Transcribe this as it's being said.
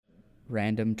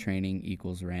Random training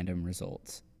equals random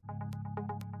results.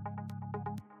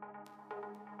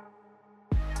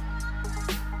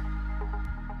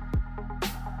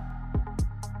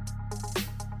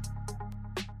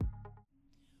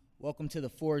 Welcome to the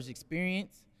Forge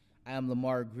Experience. I am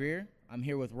Lamar Grier. I'm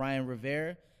here with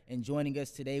Rivera, and joining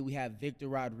us today we have Victor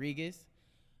Rodriguez.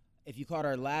 If you caught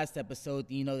our last episode,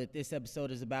 then you know that this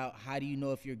episode is about how do you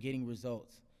know if you're getting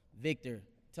results. Victor,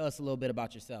 tell us a little bit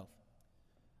about yourself.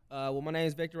 Well, my name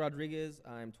is Victor Rodriguez.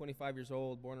 I'm 25 years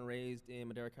old, born and raised in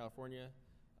Madera, California.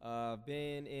 I've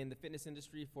been in the fitness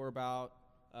industry for about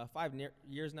 5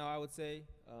 years now, I would say.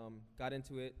 Got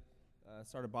into it,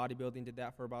 started bodybuilding, did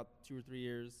that for about 2 or 3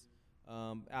 years.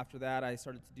 After that, I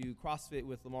started to do CrossFit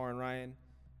with Lamar and Ryan.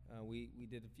 We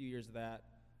did a few years of that.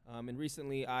 And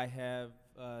recently I have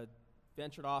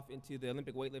ventured off into the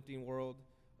Olympic weightlifting world.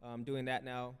 I'm doing that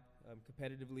now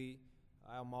competitively.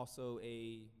 I'm also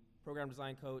a program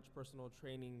design coach, personal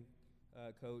training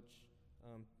coach,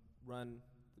 run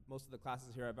most of the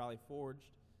classes here at Valley Forged.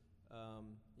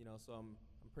 So I'm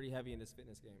pretty heavy in this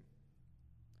fitness game.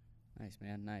 Nice,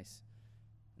 man, nice.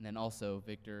 And then also,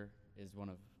 Victor is one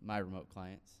of my remote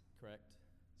clients. Correct.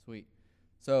 Sweet.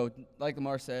 So, like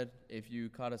Lamar said, if you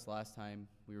caught us last time,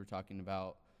 we were talking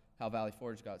about how Valley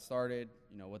Forge got started,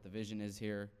 what the vision is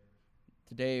here.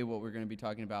 Today, what we're going to be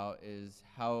talking about is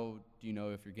how do you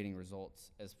know if you're getting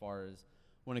results as far as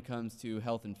when it comes to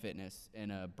health and fitness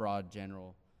in a broad,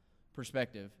 general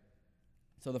perspective.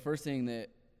 So the first thing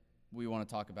that we want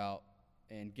to talk about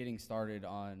and getting started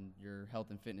on your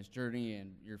health and fitness journey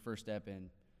and your first step in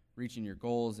reaching your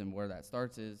goals and where that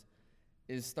starts is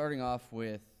starting off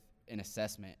with an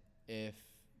assessment. If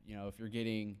you're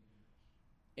getting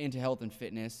into health and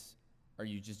fitness, are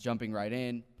you just jumping right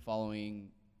in,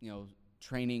 following,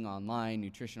 training online,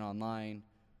 nutrition online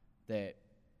that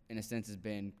in a sense has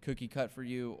been cookie cut for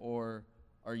you, or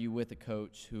are you with a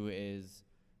coach who is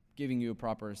giving you a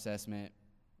proper assessment,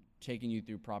 taking you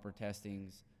through proper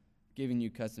testings, giving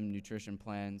you custom nutrition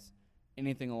plans,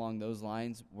 anything along those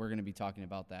lines? We're going to be talking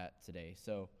about that today.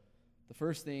 So the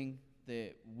first thing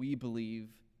that we believe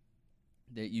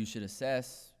that you should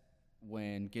assess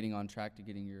when getting on track to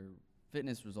getting your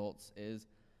fitness results is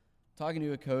talking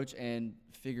to a coach and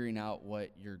figuring out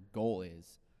what your goal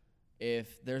is.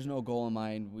 If there's no goal in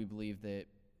mind, we believe that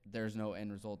there's no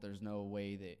end result. There's no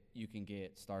way that you can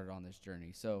get started on this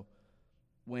journey. So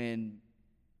when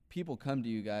people come to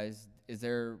you guys, is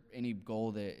there any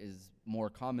goal that is more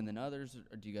common than others,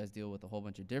 or do you guys deal with a whole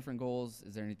bunch of different goals?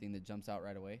 Is there anything that jumps out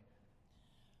right away?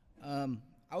 I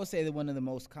would say that one of the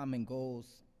most common goals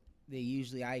that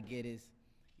usually I get is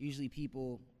usually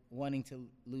people wanting to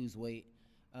lose weight,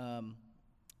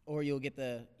 or you'll get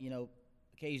the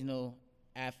occasional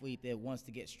athlete that wants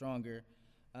to get stronger.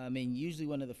 And usually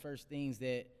one of the first things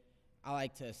that I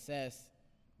like to assess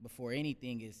before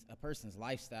anything is a person's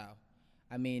lifestyle.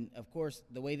 I mean, of course,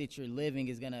 the way that you're living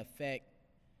is going to affect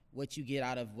what you get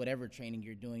out of whatever training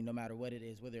you're doing, no matter what it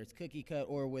is, whether it's cookie cut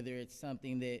or whether it's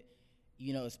something that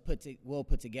is well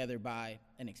put together by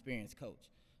an experienced coach.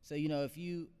 So if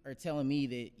you are telling me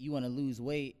that you want to lose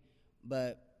weight,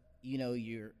 but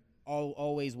you're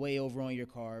always way over on your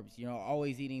carbs,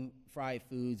 always eating fried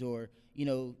foods, or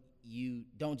you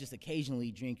don't just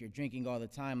occasionally drink, you're drinking all the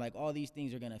time, like all these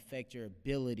things are going to affect your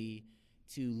ability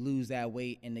to lose that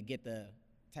weight and to get the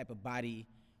type of body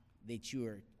that you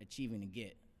are achieving to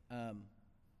get.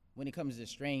 When it comes to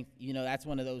strength, that's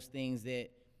one of those things that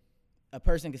a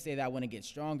person could say that I want to get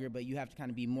stronger, but you have to kind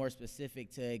of be more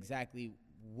specific to exactly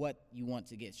what you want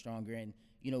to get stronger and,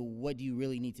 what do you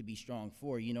really need to be strong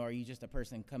for? Are you just a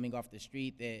person coming off the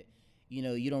street that,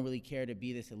 you don't really care to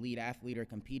be this elite athlete or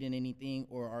compete in anything,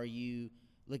 or are you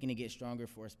looking to get stronger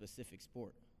for a specific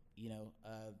sport?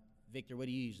 Victor, what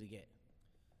do you usually get?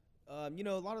 A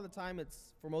lot of the time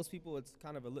for most people, it's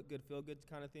kind of a look good, feel good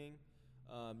kind of thing.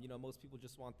 Most people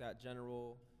just want that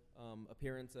general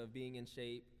appearance of being in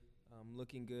shape,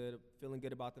 looking good, feeling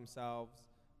good about themselves.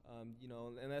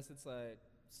 Unless it's like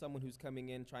someone who's coming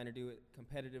in trying to do it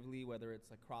competitively, whether it's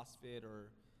like CrossFit or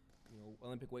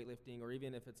Olympic weightlifting, or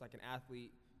even if it's like an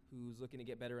athlete who's looking to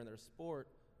get better in their sport,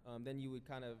 then you would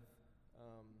kind of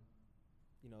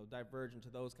diverge into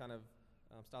those kind of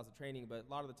styles of training. But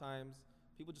a lot of the times,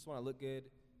 people just want to look good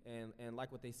and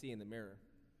like what they see in the mirror.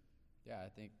 Yeah, I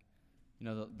think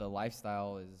the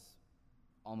lifestyle is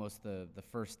almost the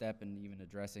first step in even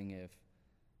addressing if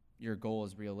your goal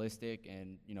is realistic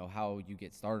and how you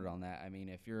get started on that. I mean,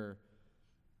 if you're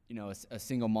a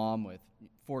single mom with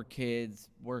 4 kids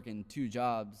working 2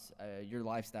 jobs, your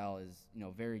lifestyle is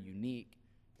very unique,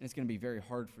 and it's going to be very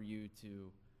hard for you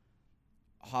to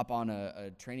hop on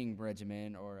a training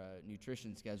regimen or a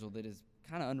nutrition schedule that is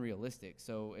kind of unrealistic.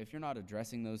 So if you're not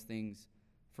addressing those things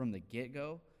from the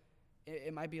get-go,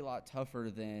 it might be a lot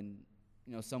tougher than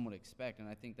some would expect. And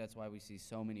I think that's why we see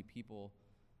so many people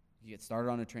get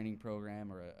started on a training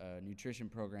program or a nutrition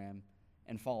program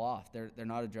and fall off. They're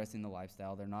not addressing the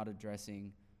lifestyle. They're not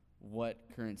addressing what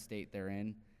current state they're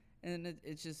in. And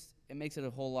it makes it a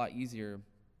whole lot easier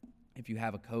if you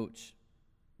have a coach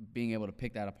being able to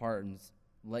pick that apart and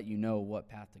let you know what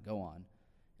path to go on.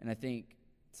 And I think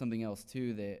something else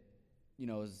too that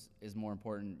is more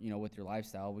important with your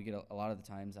lifestyle. We get a lot of the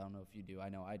times, I don't know if you do, I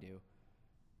know I do,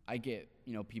 I get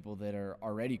people that are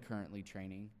already currently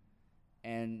training,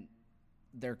 and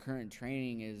their current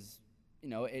training is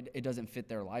it doesn't fit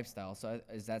their lifestyle. So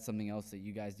is that something else that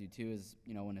you guys do too, is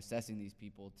when assessing these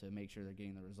people to make sure they're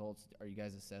getting the results? Are you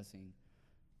guys assessing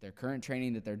their current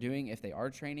training that they're doing, if they are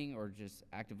training, or just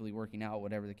actively working out,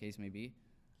 whatever the case may be?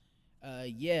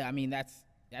 Yeah, I mean, that's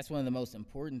one of the most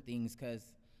important things, because,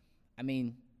 I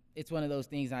mean, it's one of those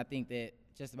things I think that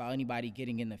just about anybody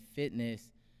getting into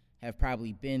fitness have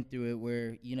probably been through it,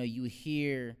 where, you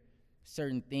hear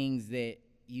certain things that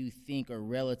you think are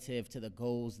relative to the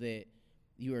goals that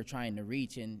you are trying to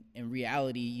reach. And in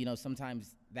reality,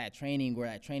 sometimes that training or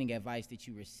that training advice that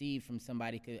you receive from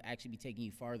somebody could actually be taking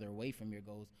you farther away from your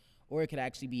goals, or it could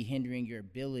actually be hindering your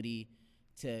ability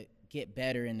to get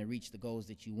better and to reach the goals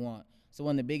that you want. So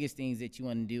one of the biggest things that you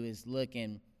want to do is look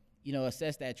and,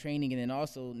 assess that training, and then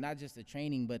also not just the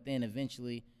training, but then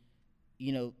eventually,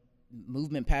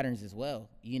 movement patterns as well,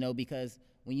 because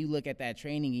when you look at that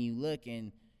training and you look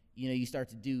and, you start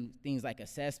to do things like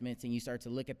assessments, and you start to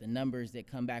look at the numbers that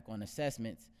come back on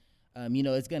assessments,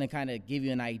 it's going to kind of give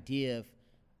you an idea of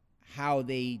how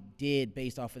they did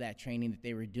based off of that training that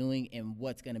they were doing, and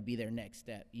what's going to be their next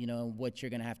step, and what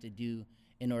you're going to have to do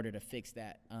in order to fix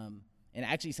that. And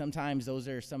actually, sometimes those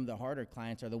are some of the harder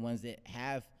clients, are the ones that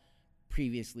have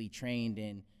previously trained,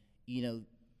 and,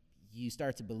 you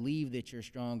start to believe that you're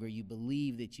strong, or you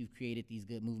believe that you've created these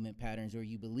good movement patterns, or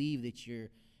you believe that you're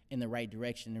in the right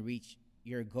direction to reach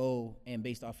your goal, and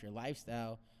based off your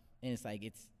lifestyle, and it's like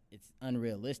it's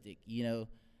unrealistic. It's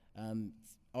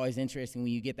always interesting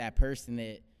when you get that person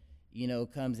that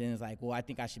comes in and is like, well, I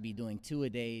think I should be doing 2 a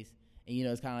days, and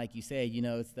it's kind of like you said,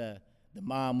 it's the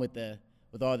mom with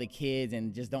all the kids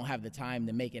and just don't have the time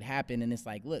to make it happen. And it's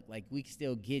like, look, like, we can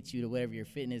still get you to whatever your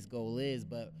fitness goal is,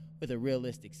 but with a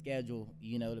realistic schedule,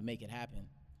 to make it happen.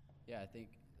 Yeah, I think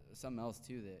something else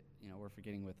too that we're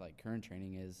forgetting with like current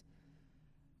training is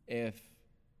if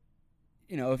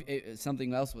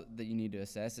something else that you need to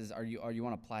assess is, are you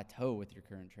on a plateau with your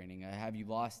current training? Have you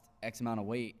lost X amount of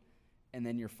weight, and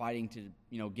then you're fighting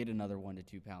to get another 1 to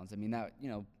 2 pounds? I mean, that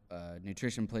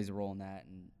nutrition plays a role in that,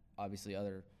 and obviously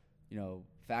other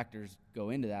factors go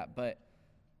into that. But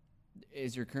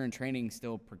is your current training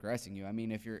still progressing you? I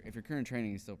mean, if your current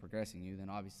training is still progressing you, then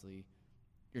obviously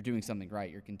you're doing something right.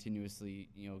 You're continuously,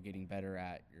 getting better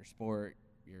at your sport,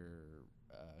 your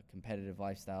competitive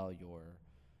lifestyle, your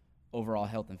overall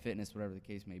health and fitness, whatever the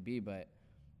case may be. But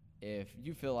if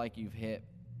you feel like you've hit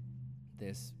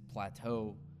this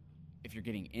plateau, if you're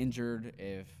getting injured,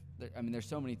 there's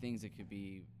so many things that could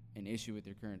be an issue with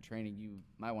your current training. You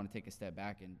might want to take a step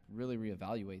back and really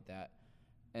reevaluate that,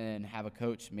 and have a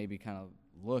coach maybe kind of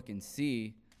look and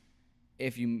see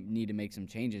if you need to make some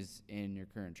changes in your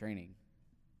current training.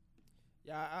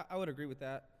 Yeah, I would agree with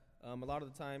that. A lot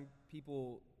of the time,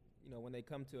 people, when they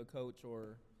come to a coach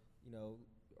or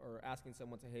asking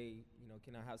someone to, hey,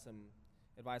 can I have some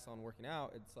advice on working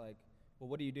out? It's like, well,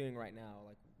 what are you doing right now?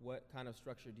 Like, what kind of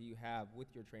structure do you have with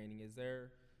your training? Is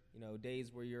there,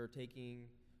 days where you're taking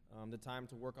the time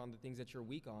to work on the things that you're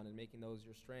weak on and making those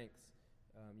your strengths?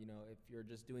 If you're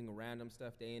just doing random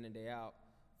stuff day in and day out,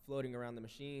 floating around the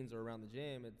machines or around the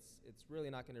gym, it's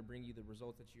really not going to bring you the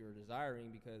results that you're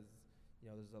desiring, because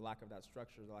there's a lack of that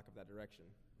structure, the lack of that direction.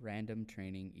 Random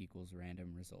training equals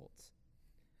random results.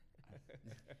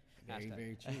 Very,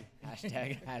 very true.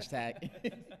 Hashtag.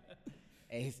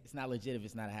 Hey, it's not legit if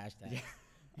it's not a hashtag. Yeah.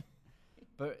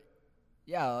 But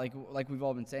yeah, like we've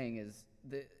all been saying,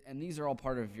 and these are all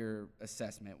part of your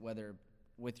assessment, whether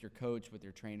with your coach, with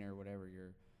your trainer, whatever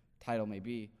your title may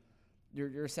be.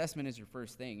 Your assessment is your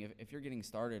first thing. If you're getting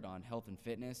started on health and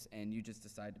fitness, and you just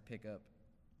decide to pick up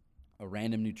a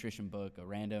random nutrition book, a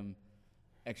random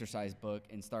exercise book,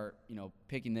 and start,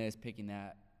 picking this, picking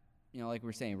that, like we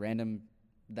were saying,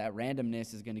 that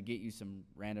randomness is going to get you some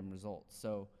random results.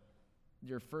 So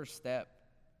your first step,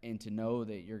 and to know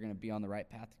that you're going to be on the right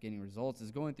path to getting results,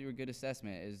 is going through a good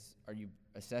assessment. Are you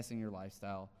assessing your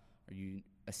lifestyle? Are you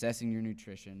assessing your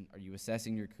nutrition? Are you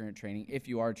assessing your current training? If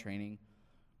you are training,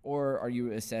 Or are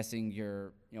you assessing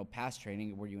your, past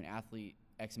training? Were you an athlete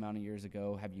X amount of years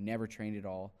ago? Have you never trained at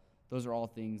all? Those are all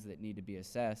things that need to be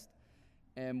assessed.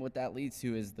 And what that leads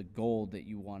to is the goal that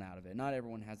you want out of it. Not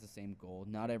everyone has the same goal.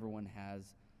 Not everyone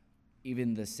has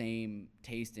even the same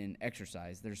taste in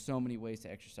exercise. There's so many ways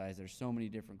to exercise. There's so many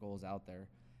different goals out there.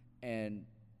 And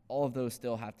all of those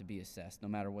still have to be assessed, no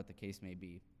matter what the case may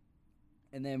be.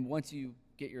 And then once you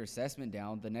get your assessment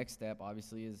down, the next step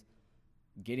obviously is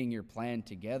getting your plan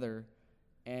together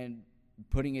and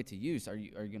putting it to use. Are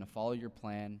you going to follow your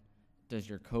plan? Does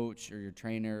your coach or your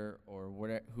trainer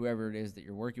or whoever it is that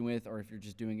you're working with, or if you're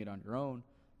just doing it on your own,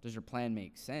 does your plan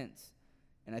make sense?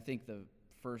 And I think the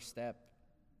first step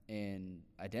in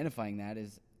identifying that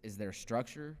is there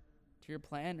structure to your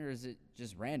plan, or is it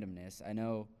just randomness? I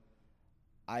know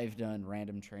I've done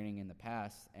random training in the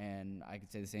past, and I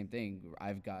could say the same thing.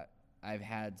 I've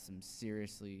had some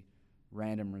seriously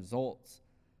random results,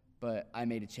 but I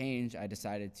made a change. I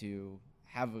decided to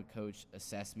have a coach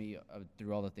assess me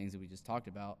through all the things that we just talked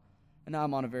about, and now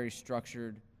I'm on a very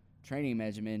structured training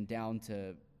regimen down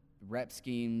to rep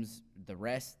schemes, the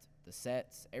rest, the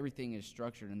sets. Everything is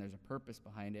structured, and there's a purpose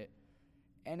behind it,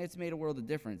 and it's made a world of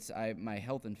difference. My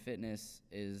health and fitness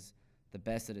is the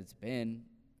best that it's been,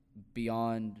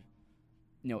 beyond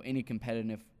any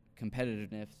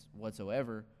competitiveness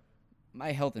whatsoever.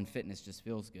 My health and fitness just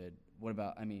feels good. What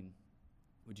about,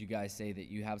 would you guys say that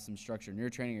you have some structure in your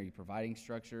training? Are you providing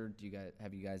structure?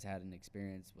 Have you guys had an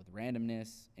experience with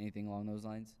randomness, anything along those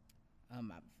lines?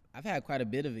 I've had quite a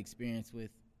bit of experience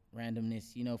with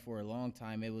randomness. For a long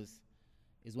time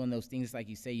it's one of those things, like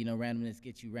you say, randomness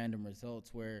gets you random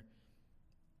results where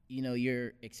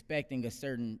you're expecting a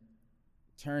certain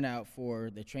turnout for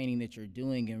the training that you're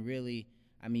doing, and really,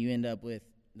 you end up with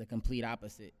the complete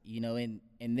opposite,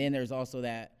 and then there's also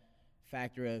that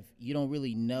factor of you don't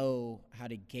really know how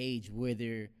to gauge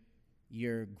whether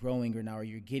you're growing or not, or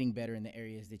you're getting better in the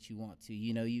areas that you want to.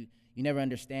 You never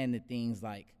understand the things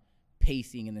like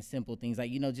pacing and the simple things,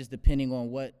 like, just depending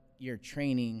on what your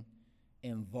training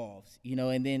involves,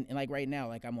 and then, and like right now,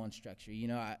 like I'm on structure,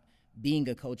 being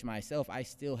a coach myself, I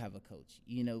still have a coach.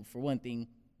 For one thing,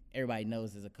 everybody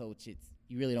knows as a coach,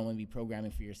 you really don't want to be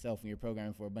programming for yourself when you're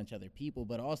programming for a bunch of other people,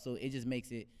 but also it just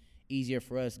makes it easier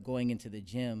for us going into the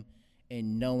gym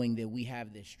and knowing that we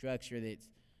have this structure that's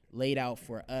laid out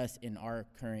for us and our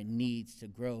current needs to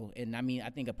grow. And I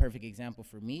think a perfect example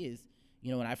for me is,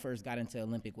 when I first got into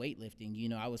Olympic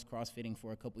weightlifting, I was CrossFitting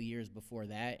for a couple years before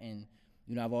that, and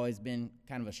I've always been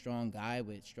kind of a strong guy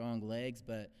with strong legs,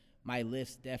 but my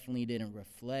lifts definitely didn't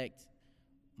reflect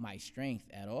my strength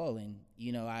at all. And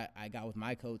I got with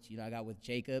my coach, I got with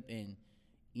Jacob, and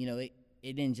it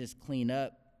didn't just clean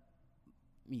up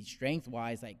me strength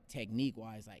wise, like technique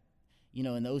wise, like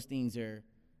and those things are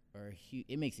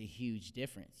it makes a huge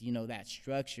difference. That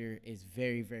structure is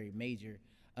very, very major.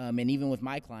 And even with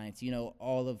my clients,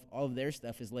 all of their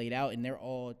stuff is laid out, and they're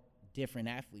all different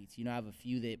athletes. I have a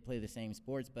few that play the same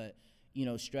sports, but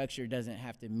structure doesn't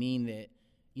have to mean that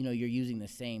you're using the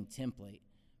same template.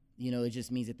 It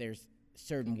just means that there's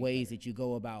certain ways that you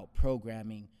go about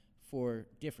programming for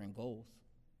different goals.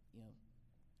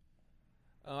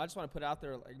 I just want to put out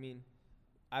there,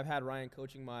 I've had Ryan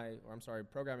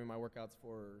programming my workouts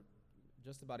for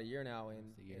just about a year now,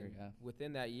 and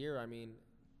within that year,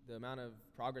 the amount of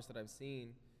progress that I've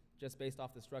seen just based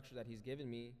off the structure that he's given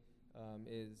me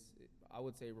is, I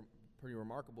would say, pretty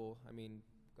remarkable.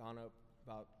 Gone up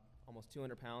about almost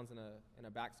 200 pounds in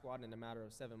a back squat in a matter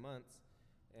of 7 months.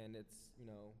 And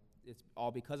it's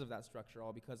all because of that structure,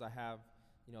 all because I have,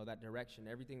 that direction.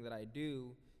 Everything that I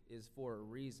do is for a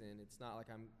reason. It's not like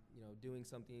I'm, doing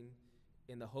something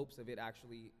in the hopes of it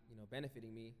actually,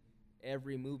 benefiting me.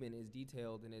 Every movement is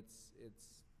detailed, and it's it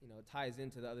ties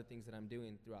into the other things that I'm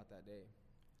doing throughout that day.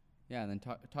 Yeah, and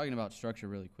then talking about structure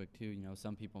really quick too,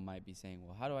 some people might be saying,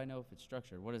 well, how do I know if it's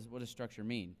structured? What does structure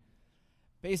mean?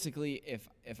 Basically,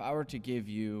 if I were to give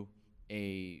you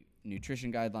a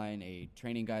nutrition guideline, a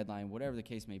training guideline, whatever the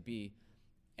case may be,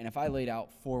 and if I laid out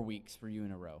 4 weeks for you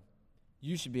in a row,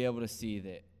 you should be able to see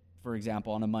that, for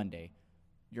example, on a Monday,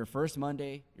 your first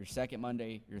Monday, your second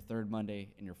Monday, your third Monday,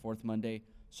 and your fourth Monday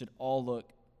should all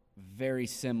look very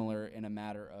similar in a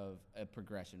matter of a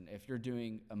progression. If you're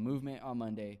doing a movement on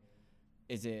Monday,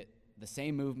 is it the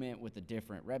same movement with a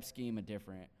different rep scheme, a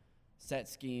different set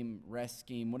scheme, rest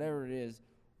scheme, whatever it is,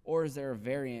 or is there a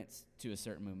variance to a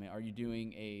certain movement? Are you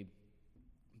doing a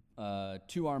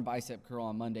two-arm bicep curl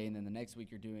on Monday, and then the next week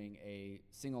you're doing a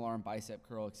single-arm bicep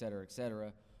curl, et cetera, et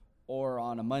cetera? Or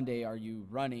on a Monday, are you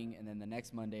running, and then the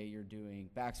next Monday you're doing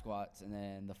back squats, and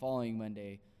then the following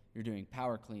Monday you're doing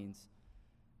power cleans?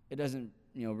 it doesn't,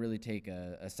 really take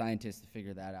a scientist to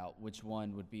figure that out, which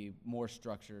one would be more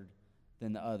structured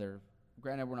than the other.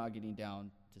 Granted, we're not getting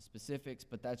down to specifics,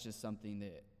 but that's just something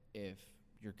that if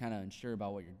you're kind of unsure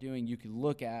about what you're doing, you can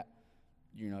look at,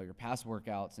 your past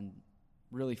workouts and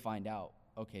really find out,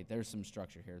 okay, there's some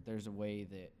structure here. There's a way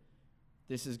that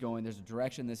this is going. There's a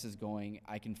direction this is going.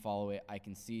 I can follow it. I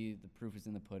can see the proof is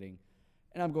in the pudding,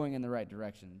 and I'm going in the right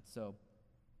direction. So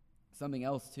something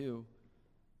else, too,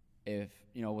 if,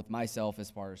 with myself as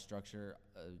far as structure,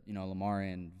 Lamar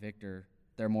and Victor,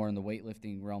 they're more in the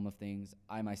weightlifting realm of things.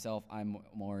 I'm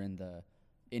more in the,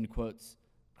 in quotes,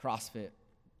 CrossFit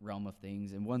realm of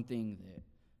things. And one thing that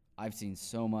I've seen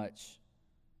so much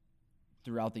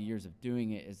throughout the years of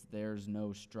doing it is there's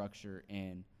no structure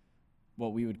in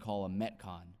what we would call a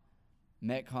Metcon.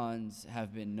 Metcons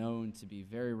have been known to be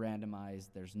very randomized.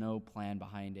 There's no plan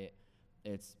behind it.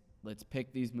 It's let's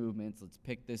pick these movements, let's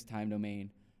pick this time domain,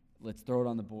 let's throw it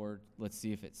on the board, let's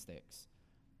see if it sticks.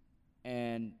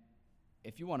 And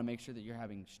if you want to make sure that you're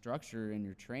having structure in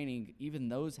your training, even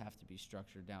those have to be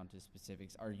structured down to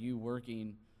specifics. Are you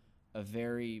working a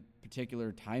very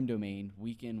particular time domain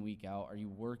week in, week out? Are you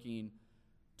working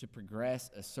to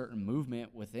progress a certain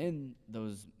movement within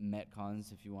those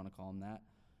Metcons, if you want to call them that?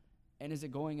 And is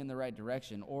it going in the right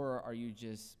direction? Or are you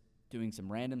just doing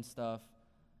some random stuff?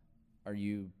 Are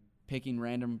you picking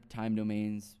random time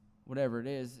domains? Whatever it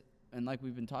is. And like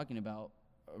we've been talking about,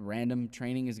 random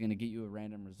training is going to get you a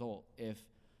random result. If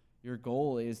your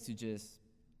goal is to just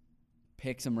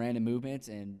pick some random movements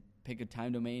and pick a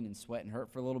time domain and sweat and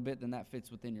hurt for a little bit, then that fits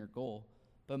within your goal.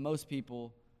 But most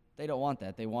people, they don't want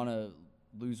that. They want to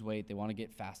lose weight. They want to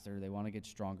get faster. They want to get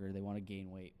stronger. They want to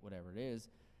gain weight, whatever it is.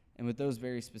 And with those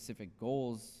very specific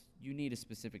goals, you need a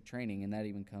specific training, and that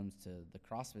even comes to the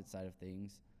CrossFit side of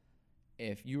things.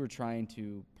 If you were trying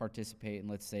to participate in,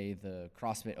 let's say, the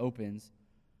CrossFit Opens,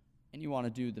 and you want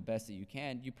to do the best that you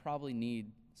can, you probably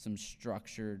need some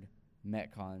structured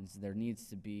Metcons. There needs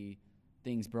to be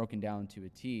things broken down to a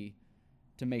T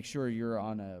to make sure you're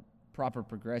on a proper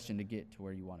progression to get to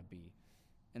where you want to be.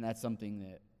 And that's something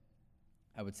that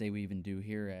I would say we even do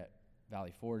here at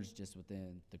Valley Forge, just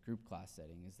within the group class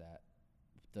setting, is that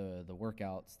the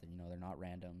workouts, they're not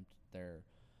random. They're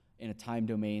in a time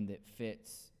domain that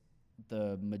fits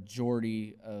the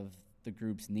majority of the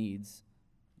group's needs.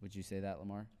 Would you say that,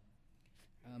 Lamar?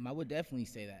 I would definitely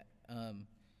say that.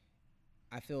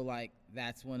 I feel like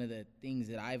that's one of the things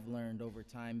that I've learned over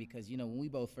time because, when we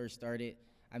both first started,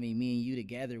 me and you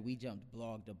together, we jumped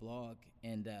blog to blog,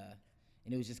 and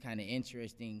it was just kind of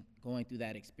interesting going through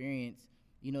that experience,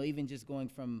 even just going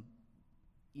from,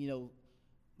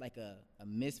 like a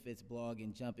Misfits blog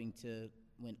and jumping to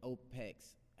when OPEX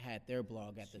had their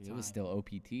blog at the time. It was still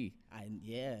OPT.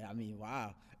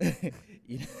 Wow.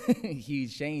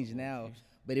 Huge change now.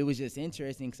 But it was just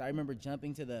interesting because I remember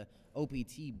jumping to the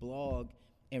OPT blog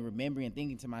and remembering and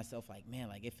thinking to myself, like, man,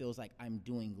 like it feels like I'm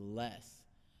doing less.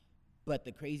 But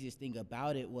the craziest thing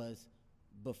about it was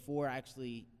before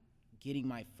actually getting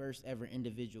my first ever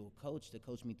individual coach to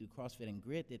coach me through CrossFit and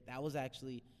Grit, that was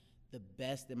actually the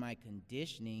best that my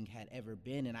conditioning had ever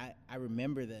been. And I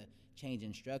remember the change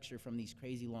in structure from these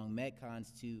crazy long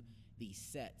Metcons to these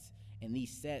sets. And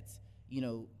these sets,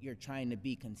 you're trying to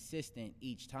be consistent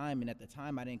each time. And at the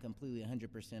time, I didn't completely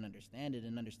 100% understand it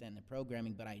and understand the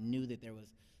programming, but I knew that there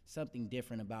was something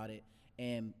different about it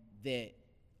and that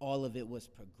all of it was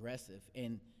progressive.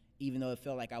 And even though it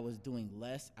felt like I was doing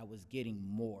less, I was getting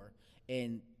more.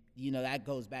 And, that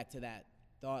goes back to that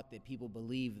thought that people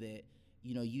believe that,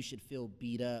 you should feel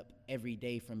beat up every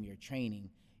day from your training.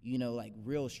 Like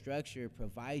real structure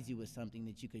provides you with something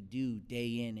that you could do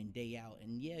day in and day out.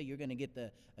 And yeah, you're going to get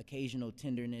the occasional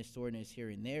tenderness, soreness here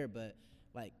and there, but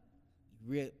like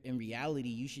in reality,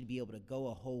 you should be able to go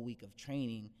a whole week of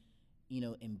training,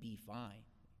 and be fine.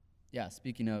 Yeah,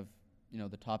 speaking of,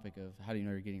 the topic of how do you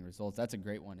know you're getting results, that's a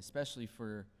great one, especially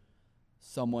for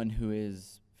someone who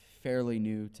is fairly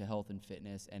new to health and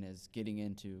fitness and is getting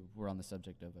into, we're on the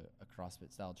subject of a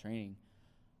CrossFit style training.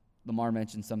 Lamar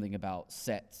mentioned something about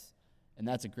sets, and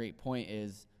that's a great point,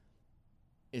 is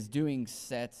doing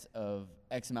sets of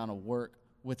X amount of work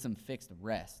with some fixed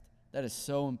rest. That is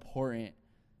so important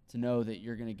to know that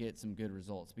you're going to get some good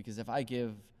results, because if I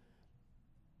give,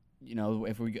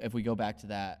 if we go back to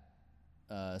that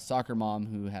soccer mom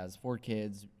who has 4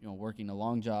 kids, working a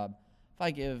long job, if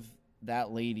I give that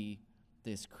lady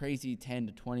this crazy 10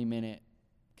 to 20 minute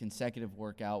consecutive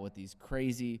workout with these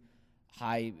crazy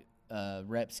high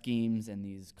rep schemes and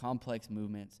these complex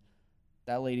movements,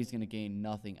 that lady's going to gain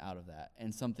nothing out of that.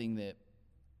 And something that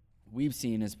we've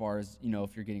seen as far as,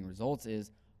 if you're getting results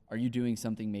is, are you doing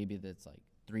something maybe that's like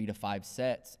 3 to 5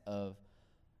 sets of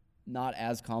not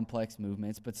as complex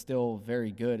movements, but still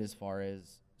very good as far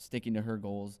as sticking to her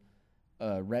goals,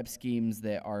 rep schemes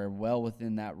that are well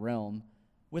within that realm,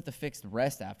 with a fixed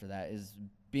rest after that, is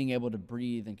being able to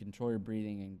breathe and control your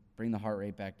breathing and bring the heart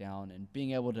rate back down, and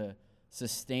being able to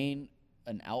sustain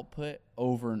an output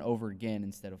over and over again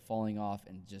instead of falling off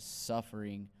and just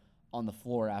suffering on the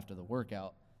floor after the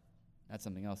workout. That's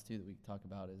something else too that we can talk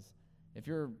about, is if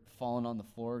you're falling on the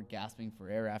floor gasping for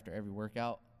air after every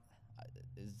workout,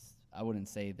 I wouldn't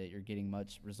say that you're getting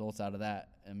much results out of that.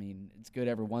 I mean, it's good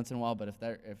every once in a while, but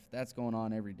if that's going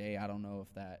on every day, I don't know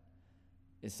if that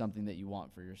is something that you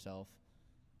want for yourself.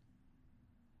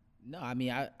 No, I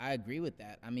mean, I agree with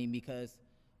that. I mean, because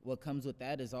what comes with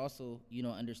that is also,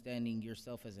 understanding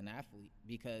yourself as an athlete.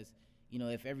 Because,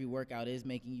 if every workout is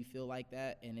making you feel like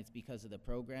that and it's because of the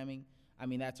programming, I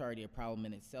mean, that's already a problem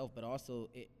in itself. But also,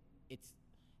 it's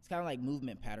kind of like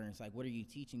movement patterns. Like, what are you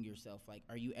teaching yourself? Like,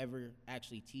 are you ever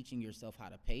actually teaching yourself how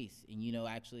to pace? And,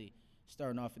 actually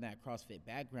starting off in that CrossFit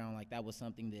background, like, that was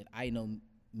something that I know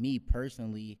me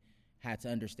personally had to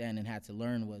understand and had to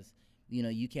learn was,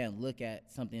 you can't look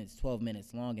at something that's 12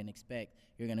 minutes long and expect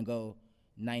you're going to go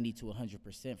 90 to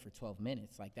 100% for 12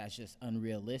 minutes. Like, that's just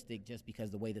unrealistic, just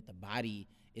because the way that the body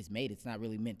is made, it's not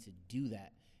really meant to do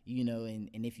that,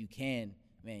 and if you can,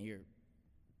 man, you're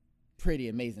a pretty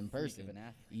amazing person,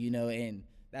 and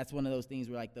that's one of those things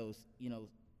where, like, those,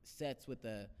 sets with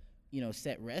the,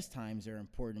 set rest times are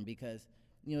important, because,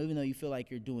 even though you feel like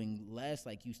you're doing less,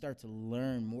 like, you start to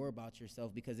learn more about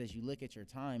yourself, because as you look at your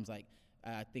times, like,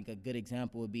 I think a good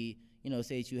example would be,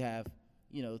 say that you have,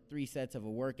 3 sets of a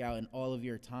workout and all of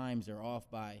your times are off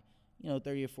by,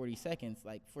 30 or 40 seconds.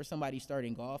 Like, for somebody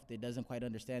starting off that doesn't quite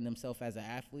understand themselves as an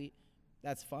athlete,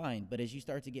 that's fine. But as you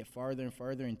start to get farther and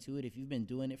farther into it, if you've been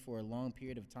doing it for a long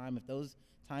period of time, if those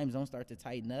times don't start to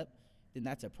tighten up, then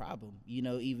that's a problem.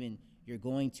 Even you're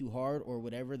going too hard, or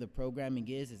whatever the programming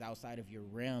is outside of your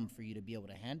realm for you to be able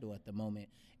to handle at the moment.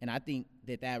 And I think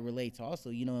that relates also,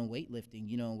 in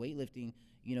weightlifting.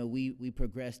 We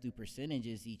progress through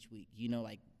percentages each week.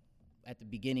 Like, at the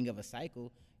beginning of a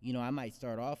cycle, I might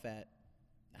start off at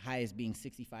highest being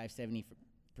 65-70%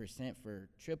 for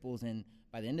triples, and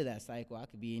by the end of that cycle, I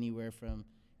could be anywhere from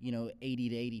 80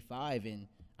 to 85, and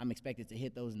I'm expected to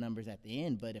hit those numbers at the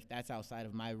end. But if that's outside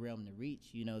of my realm to reach,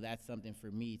 that's something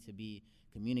for me to be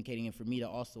communicating, and for me to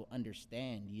also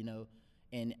understand,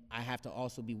 and I have to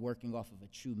also be working off of a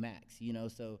true max,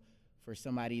 so for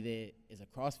somebody that is a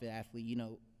CrossFit athlete,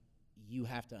 you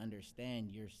have to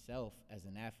understand yourself as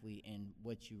an athlete and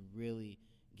what you're really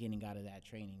getting out of that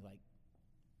training. Like,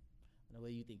 what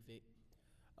do you think, Vic?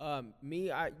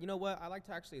 You know what? I like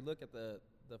to actually look at the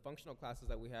functional classes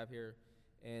that we have here,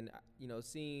 and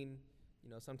seeing,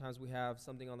 sometimes we have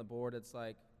something on the board that's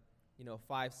like,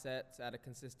 5 sets at a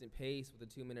consistent pace with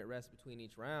a 2-minute rest between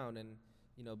each round, and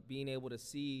being able to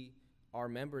see our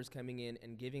members coming in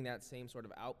and giving that same sort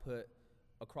of output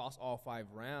across all 5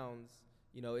 rounds.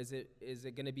 Is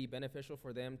it going to be beneficial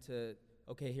for them to,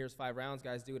 okay, here's 5 rounds,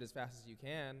 guys, do it as fast as you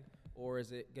can, or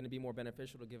is it going to be more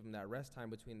beneficial to give them that rest time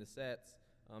between the sets,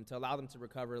 to allow them to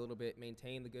recover a little bit,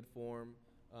 maintain the good form,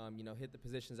 hit the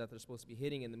positions that they're supposed to be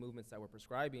hitting in the movements that we're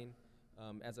prescribing,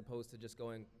 as opposed to just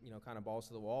going, kind of balls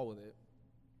to the wall with it.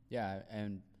 Yeah,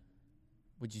 and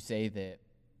would you say that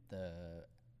the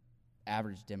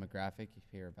average demographic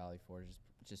here at Valley Forge is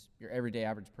just your everyday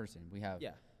average person? We have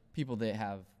people that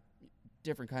have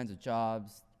different kinds of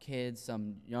jobs, kids,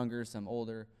 some younger, some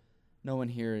older. No one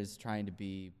here is trying to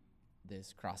be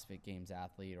this CrossFit Games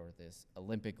athlete or this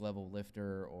Olympic level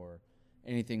lifter or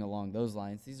anything along those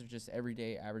lines. These are just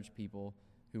everyday average people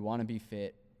who want to be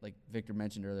fit, like Victor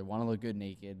mentioned earlier, want to look good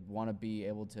naked, want to be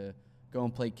able to go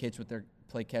and play catch with their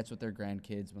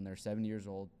grandkids when they're 7 years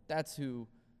old. That's who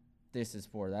this is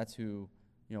for. That's who,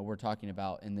 we're talking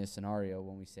about in this scenario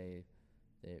when we say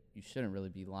that you shouldn't really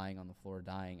be lying on the floor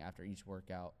dying after each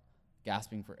workout,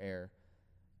 gasping for air.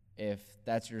 If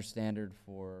that's your standard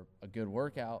for a good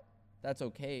workout, that's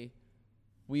okay.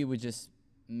 We would just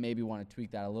maybe want to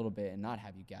tweak that a little bit and not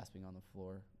have you gasping on the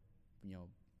floor,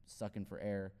 sucking for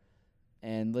air.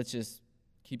 And let's just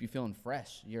keep you feeling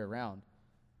fresh year round.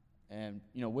 And,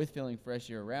 with feeling fresh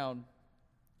year round,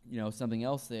 something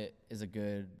else that is a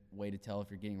good way to tell if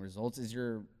you're getting results is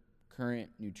your current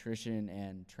nutrition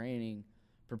and training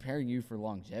preparing you for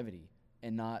longevity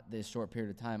and not this short period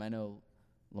of time. I know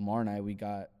Lamar and I, we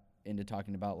got into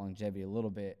talking about longevity a little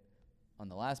bit on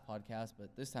the last podcast, but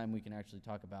this time we can actually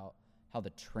talk about how the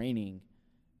training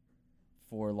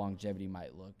for longevity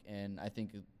might look. And I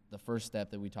think the first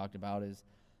step that we talked about is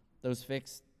those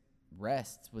fixed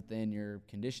rests within your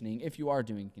conditioning. If you are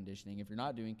doing conditioning, if you're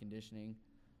not doing conditioning,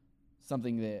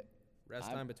 something that Rest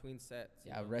time between sets.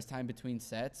 Yeah, rest time between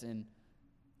sets and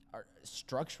our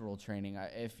structural training.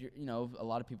 If you're, a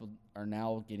lot of people are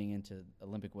now getting into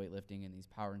Olympic weightlifting and these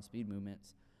power and speed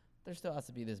movements. There still has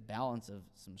to be this balance of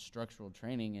some structural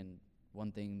training, and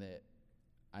one thing that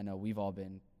I know we've all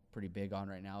been pretty big on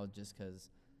right now, just because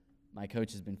my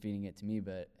coach has been feeding it to me,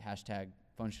 but hashtag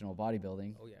functional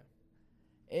bodybuilding. Oh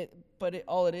yeah.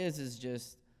 All it is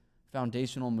just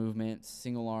foundational movements,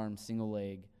 single arm, single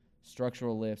leg,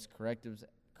 structural lifts,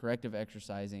 corrective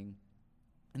exercising,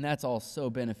 and that's all so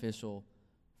beneficial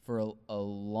for a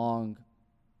long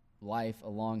life, a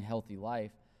long healthy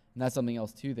life. And that's something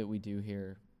else too that we do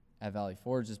here at Valley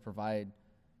Forge is provide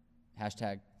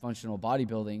hashtag functional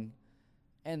bodybuilding,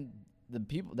 and the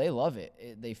people, they love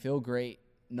it. They feel great.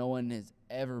 No one is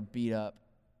ever beat up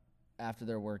after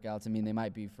their workouts. I mean, they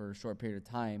might be for a short period of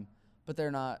time, but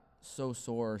they're not so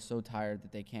sore or so tired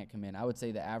that they can't come in. I would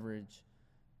say the average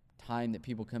time that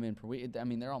people come in per week, I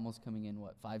mean, they're almost coming in,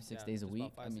 5-6 days a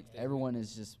week? I mean, everyone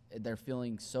is just, they're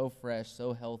feeling so fresh,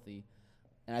 so healthy.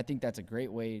 And I think that's a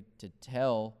great way to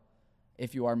tell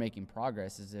if you are making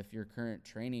progress, is if your current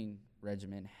training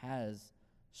regimen has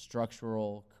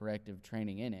structural corrective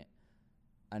training in it.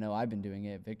 I know I've been doing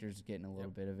it. Victor's getting a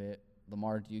little bit of it.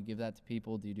 Lamar, do you give that to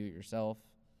people? Do you do it yourself?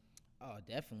 Oh,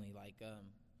 definitely.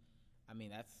 I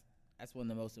mean, that's one of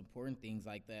the most important things,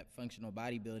 like that functional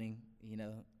bodybuilding,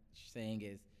 saying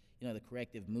is, the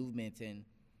corrective movements. And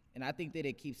I think that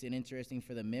it keeps it interesting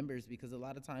for the members, because a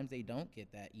lot of times they don't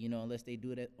get that, unless they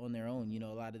do it on their own.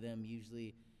 A lot of them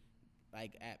usually,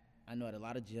 I know at a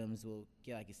lot of gyms will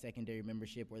get like a secondary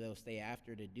membership where they'll stay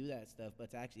after to do that stuff,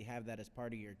 but to actually have that as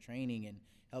part of your training and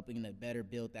helping to better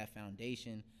build that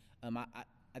foundation,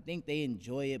 I think they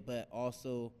enjoy it, but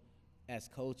also as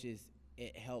coaches,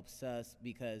 it helps us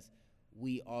because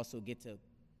we also get to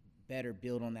better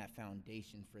build on that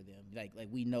foundation for them. Like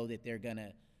we know that they're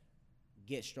gonna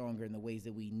get stronger in the ways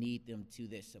that we need them to,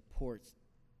 that supports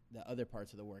the other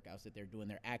parts of the workouts that they're doing,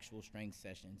 their actual strength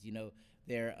sessions.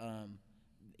 They're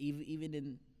even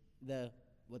in the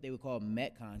what they would call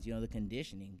metcons, the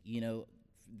conditioning,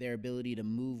 their ability to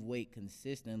move weight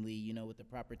consistently, with the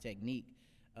proper technique,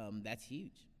 that's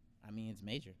huge. I mean, it's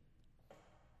major.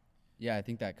 Yeah, I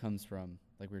think that comes from,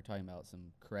 like we were talking about, some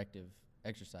corrective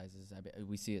exercises.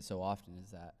 We see it so often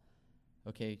is that,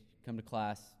 okay, come to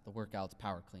class, the workout's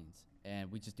power cleans,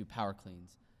 and we just do power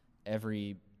cleans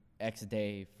every X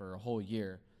day for a whole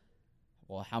year.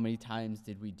 Well, how many times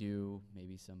did we do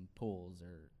maybe some pulls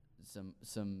or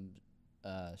some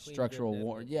structural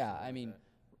war? Yeah, I mean,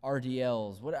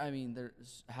 RDLs.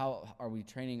 How are we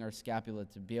training our scapula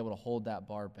to be able to hold that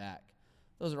bar back?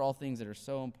 Those are all things that are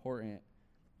so important,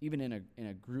 even in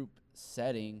a group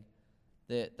setting.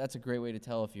 That's a great way to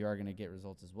tell if you are going to get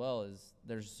results as well. Is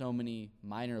there's so many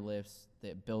minor lifts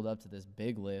that build up to this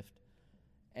big lift,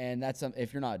 and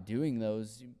if you're not doing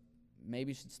those,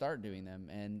 maybe you should start doing them.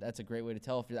 And that's a great way to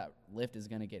tell if that lift is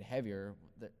going to get heavier.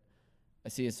 I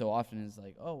see it so often is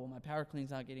like, oh, well, my power clean's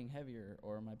not getting heavier,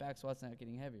 or my back squat's not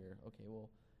getting heavier. Okay,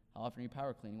 well, how often are you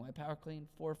power cleaning? Why power clean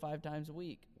 4 or 5 times a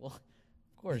week? Well,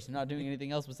 of course, you're not doing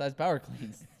anything else besides power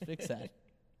cleans. Fix that.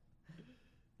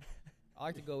 I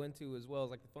like to go into as well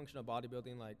as like the functional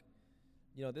bodybuilding,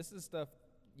 this is stuff,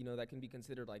 that can be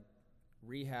considered like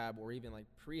rehab or even like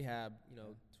prehab,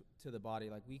 to the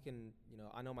body. Like we can,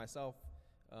 I know myself,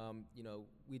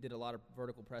 we did a lot of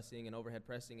vertical pressing and overhead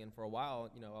pressing, and for a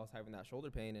while, I was having that shoulder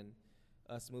pain, and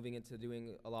us moving into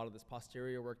doing a lot of this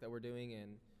posterior work that we're doing,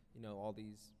 and all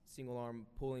these single arm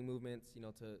pulling movements,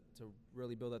 to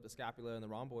really build up the scapula and the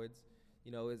rhomboids,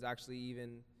 is actually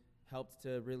even helped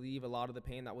to relieve a lot of the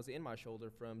pain that was in my shoulder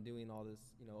from doing all this,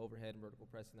 overhead and vertical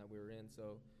pressing that we were in.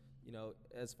 So,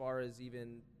 as far as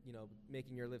even,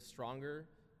 making your lift stronger,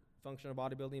 functional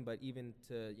bodybuilding, but even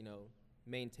to,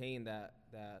 maintain that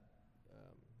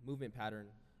movement pattern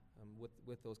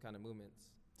with those kind of movements.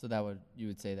 So you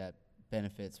would say that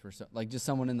benefits for just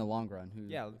someone in the long run who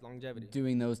longevity.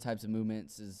 Doing those types of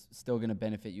movements is still going to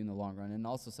benefit you in the long run. And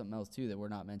also something else too that we're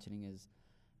not mentioning is,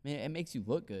 it makes you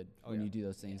look good when you do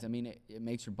those things. Yeah. I mean, it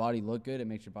makes your body look good. It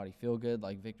makes your body feel good,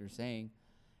 like Victor's saying.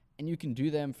 And you can do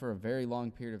them for a very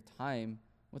long period of time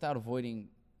without avoiding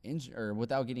or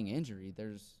without getting injury.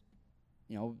 There's,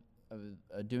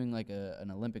 doing like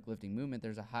an Olympic lifting movement,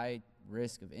 there's a high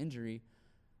risk of injury.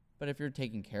 But if you're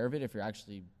taking care of it, if you're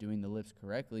actually doing the lifts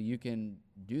correctly, you can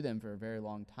do them for a very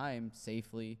long time,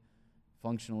 safely,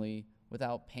 functionally,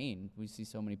 without pain. We see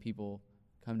so many people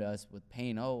come to us with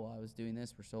pain. Oh, I was doing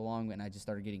this for so long and I just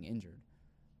started getting injured.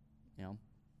 I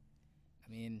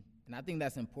mean, And I think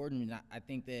that's important. And I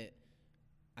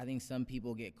think some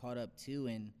people get caught up too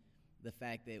in the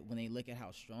fact that when they look at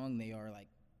how strong they are, like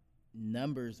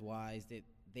numbers wise, that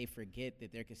they forget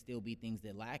that there could still be things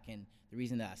that lack. And the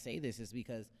reason that I say this is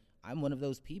because I'm one of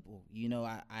those people.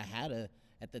 I had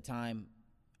at the time,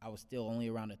 I was still only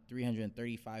around a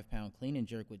 335-pound clean and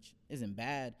jerk, which isn't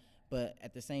bad. But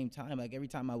at the same time, like every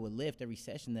time I would lift, every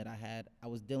session that I had, I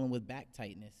was dealing with back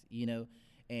tightness,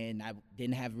 and I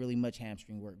didn't have really much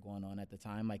hamstring work going on at the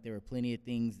time. Like there were plenty of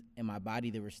things in my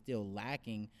body that were still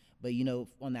lacking. But,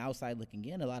 on the outside looking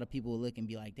in, a lot of people will look and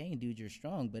be like, dang, dude, you're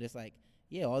strong. But it's like,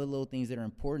 yeah, all the little things that are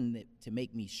important to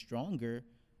make me stronger,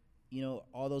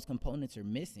 all those components are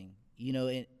missing,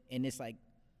 and it's like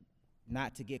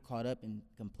not to get caught up and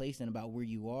complacent about where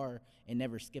you are and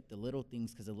never skip the little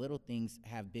things, because the little things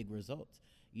have big results.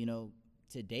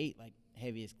 To date, like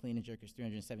heaviest clean and jerk is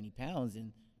 370 pounds,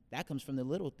 and that comes from the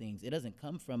little things. It doesn't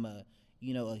come from a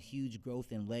huge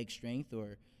growth in leg strength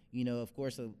or, of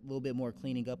course, a little bit more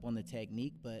cleaning up on the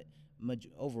technique, but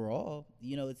overall,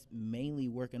 it's mainly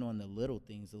working on the little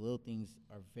things. The little things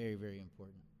are very, very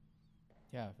important.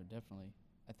 Yeah, definitely.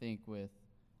 I think with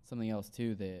something else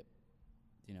too that,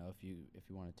 if you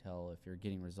want to tell if you're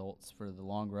getting results for the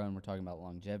long run, we're talking about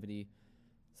longevity.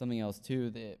 Something else too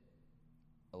that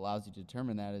allows you to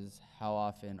determine that is how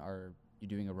often are you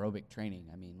doing aerobic training.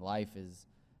 I mean, life is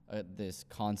this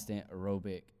constant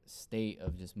aerobic state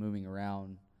of just moving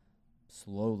around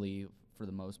slowly for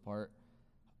the most part.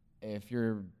 If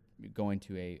you're going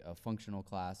to a functional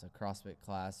class, a CrossFit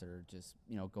class, or just,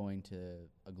 going to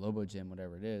a Globo gym,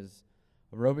 whatever it is,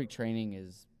 aerobic training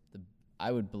is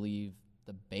I would believe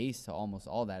the base to almost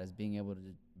all that is being able to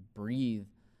breathe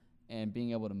and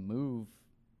being able to move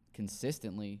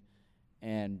consistently.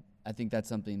 And I think that's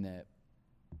something that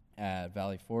at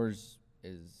Valley Forge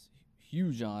is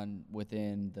huge on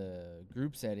within the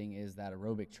group setting, is that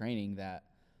aerobic training, that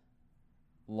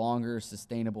longer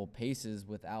sustainable paces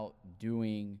without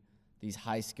doing these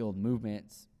high skilled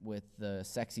movements with the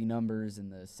sexy numbers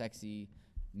and the sexy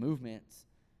movements,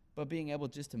 but being able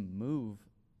just to move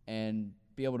and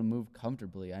be able to move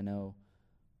comfortably. I know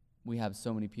we have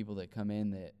so many people that come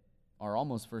in that are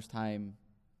almost first time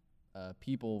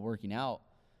people working out.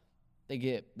 They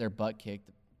get their butt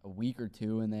kicked a week or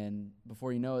two, and then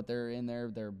before you know it, they're in there,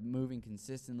 they're moving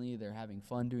consistently, they're having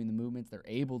fun doing the movements, they're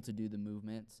able to do the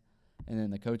movements. And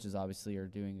then the coaches obviously are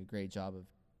doing a great job of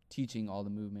teaching all the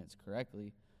movements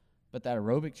correctly. But that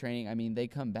aerobic training, I mean, they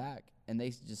come back and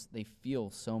they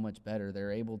feel so much better.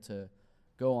 They're able to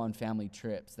go on family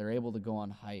trips. They're able to go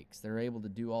on hikes. They're able to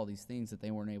do all these things that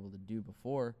they weren't able to do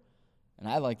before. And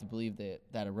I like to believe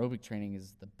that aerobic training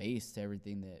is the base to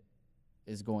everything that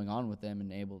is going on with them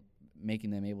and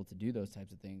making them able to do those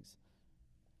types of things.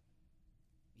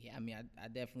 Yeah, I mean, I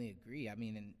definitely agree. I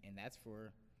mean, and that's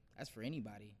for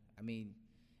anybody. I mean,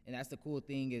 and that's the cool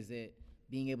thing, is that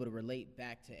being able to relate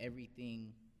back to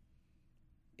everything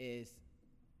is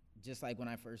just like when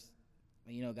I first,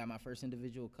 got my first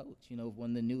individual coach. One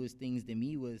of the newest things to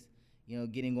me was,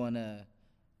 getting on a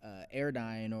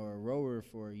airdyne or a rower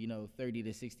for 30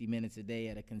 to 60 minutes a day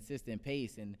at a consistent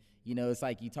pace. And it's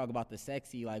like you talk about the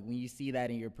sexy, like when you see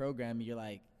that in your program, you're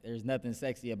like, there's nothing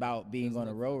sexy about being on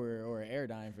a rower or an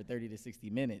airdyne for 30 to 60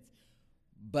 minutes.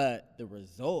 But the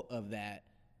result of that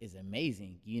is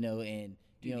amazing, and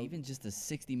Dude, even just a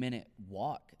 60-minute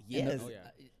walk. Yes.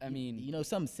 I mean,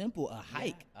 something simple, a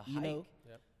hike. A hike.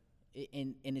 Yep.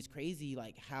 And it's crazy,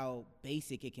 like how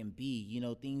basic it can be.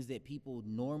 Things that people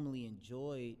normally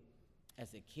enjoy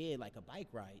as a kid, like a bike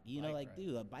ride.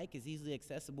 Dude, a bike is easily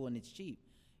accessible and it's cheap.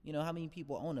 How many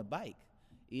people own a bike?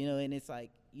 And it's like,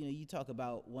 you talk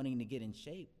about wanting to get in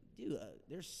shape. Dude,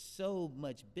 there's so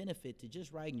much benefit to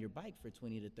just riding your bike for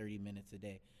 20 to 30 minutes a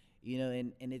day.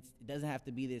 And it doesn't have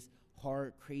to be this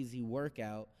hard, crazy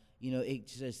workout.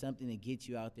 It's just something to get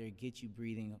you out there, get you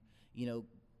breathing,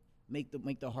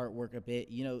 make the heart work a bit.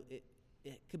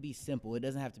 It could be simple. It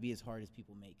doesn't have to be as hard as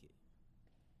people make it.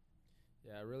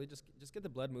 Yeah, really just get the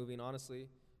blood moving, honestly.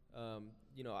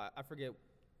 I forget,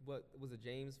 what was it,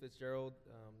 James Fitzgerald,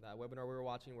 that webinar we were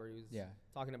watching where he was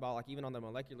talking about, like, even on the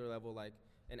molecular level, like,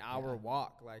 an hour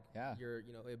walk, like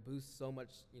it boosts so much,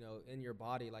 in your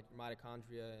body, like your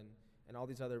mitochondria and all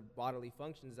these other bodily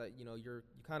functions that, you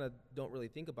kind of don't really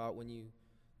think about when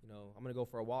I'm going to go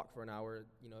for a walk for an hour.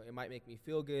 It might make me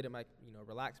feel good. It might,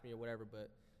 relax me or whatever, but,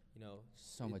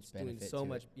 so much benefit. So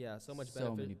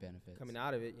many benefits coming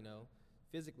out of it,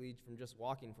 physically from just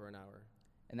walking for an hour.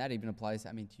 And that even applies,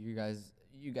 to you guys.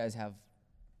 You guys have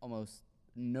almost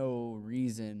no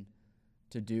reason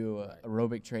to do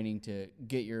aerobic training to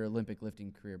get your Olympic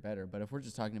lifting career better. But if we're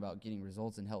just talking about getting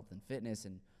results in health and fitness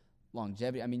and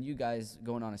longevity. I mean, you guys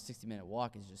going on a 60-minute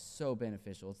walk is just so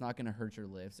beneficial. It's not going to hurt your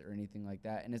lifts or anything like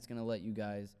that, and it's going to let you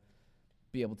guys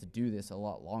be able to do this a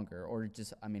lot longer. Or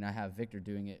just, I mean, I have Victor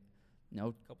doing it, a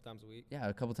couple times a week. Yeah,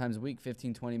 a couple times a week,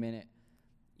 15, 20-minute.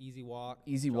 Easy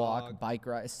walk, bike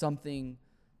ride, something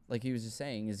like he was just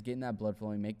saying is getting that blood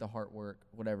flowing, make the heart work,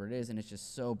 whatever it is, and it's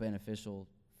just so beneficial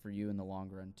for you in the long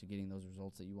run to getting those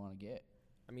results that you want to get.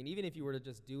 I mean, even if you were to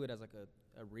just do it as like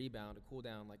a rebound, a cool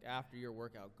down, like after your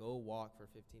workout, go walk for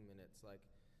 15 minutes. Like,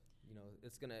 you know,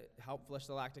 it's going to help flush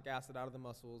the lactic acid out of the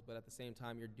muscles, but at the same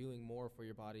time, you're doing more for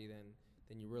your body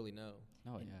than you really know.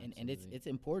 Oh, and it's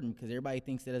important because everybody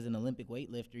thinks that as an Olympic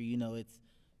weightlifter, you know, it's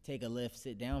take a lift,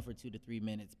 sit down for 2 to 3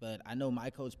 minutes. But I know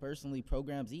my coach personally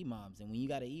programs EMOMs, and when you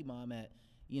got an EMOM at,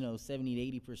 you know, 70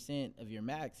 to 80% of your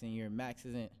max, and your max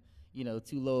isn't, you know,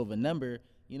 too low of a number,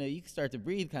 you know, you can start to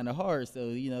breathe kind of hard. So,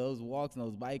 you know, those walks and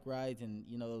those bike rides and,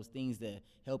 you know, those things that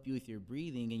help you with your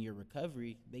breathing and your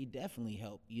recovery, they definitely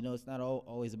help. You know, it's not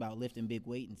always about lifting big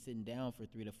weight and sitting down for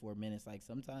 3 to 4 minutes. Like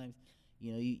sometimes,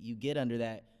 you know, you get under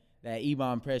that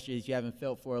EMOM pressure that you haven't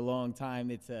felt for a long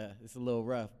time. It's a little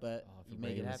rough, but if you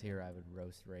make it happen. here, I would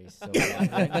roast race. So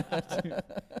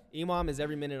EMOM is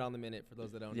every minute on the minute for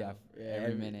those that don't know. Yeah,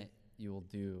 every minute you will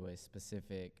do a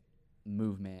specific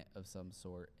movement of some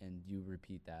sort, and you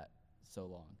repeat that so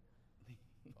long.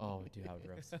 Oh, we do have a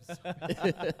roast.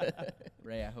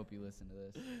 Ray, I hope you listen to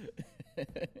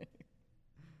this.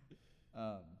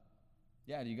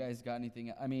 Yeah, do you guys got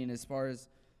anything? I mean, as far as,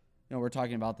 you know, we're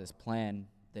talking about this plan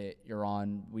that you're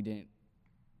on.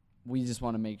 We just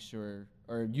want to make sure,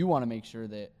 or you want to make sure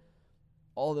that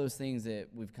all those things that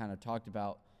we've kind of talked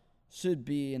about should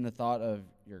be in the thought of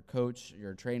your coach,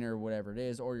 your trainer, whatever it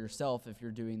is, or yourself if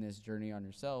you're doing this journey on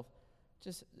yourself.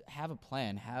 Just have a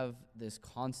plan. Have this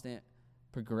constant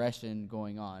progression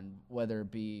going on, whether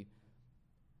it be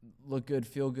look good,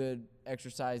 feel good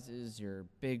exercises, your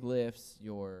big lifts,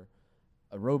 your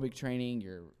aerobic training,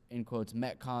 your, in quotes,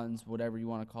 metcons, whatever you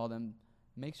want to call them.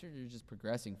 Make sure you're just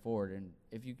progressing forward. And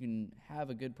if you can have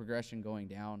a good progression going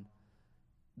down,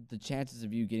 the chances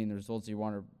of you getting the results you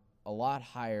want are a lot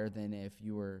higher than if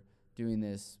you were doing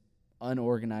this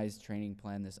unorganized training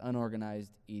plan, this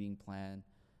unorganized eating plan,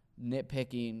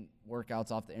 nitpicking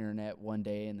workouts off the internet one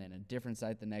day and then a different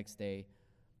site the next day.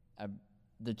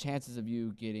 The chances of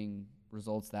you getting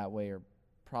results that way are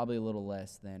probably a little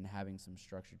less than having some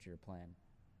structure to your plan.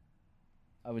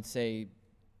 I would say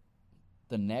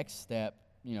the next step,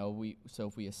 you know,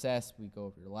 if we assess, we go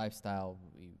over your lifestyle,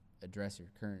 we address your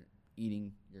current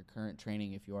eating, your current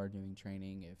training if you are doing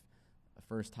training, if a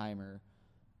first timer,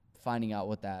 finding out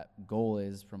what that goal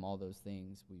is from all those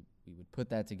things. We would put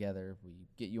that together, we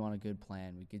get you on a good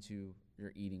plan, we get you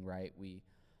your eating right, we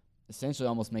essentially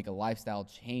almost make a lifestyle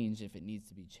change if it needs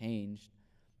to be changed.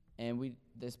 And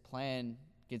this plan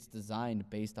gets designed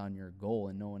based on your goal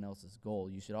and no one else's goal.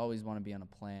 You should always want to be on a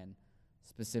plan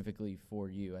specifically for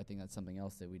you. I think that's something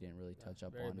else that we didn't really touch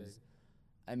up on.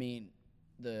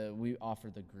 We offer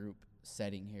the group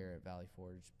setting here at Valley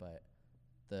Forge, but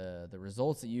the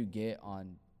results that you get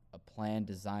on a plan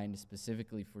designed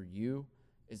specifically for you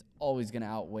is always going to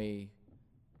outweigh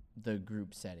the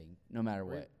group setting, no matter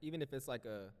what. Even if it's like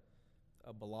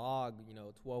a blog,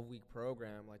 12-week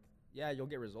program, like, yeah, you'll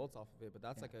get results off of it, but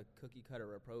that's like a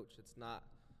cookie-cutter approach. It's not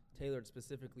tailored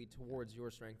specifically towards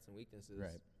your strengths and weaknesses.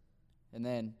 Right. And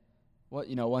then,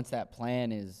 once that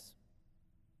plan is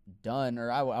done, or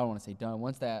I don't want to say done,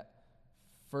 once that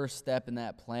first step in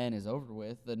that plan is over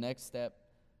with, the next step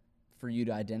for you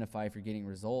to identify if you're getting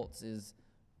results is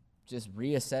just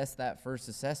reassess that first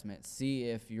assessment. See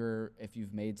if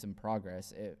you've made some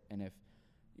progress. And if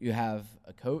you have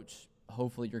a coach,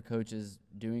 hopefully your coach is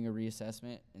doing a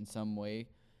reassessment in some way.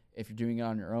 If you're doing it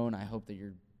on your own, I hope that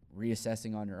you're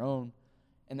reassessing on your own.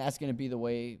 And that's going to be the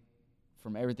way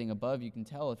from everything above you can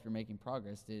tell if you're making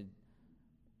progress.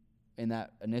 In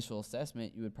that initial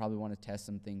assessment, you would probably want to test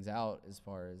some things out as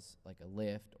far as like a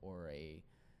lift or a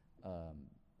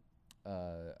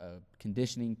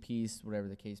conditioning piece, whatever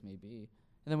the case may be.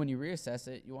 And then when you reassess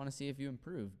it, you want to see if you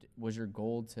improved. Was your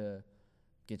goal to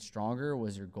get stronger?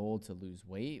 Was your goal to lose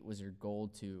weight? Was your goal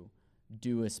to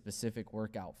do a specific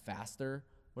workout faster?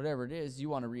 Whatever it is, you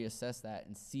want to reassess that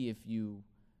and see if you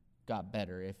got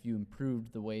better, if you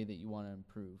improved the way that you want to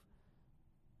improve.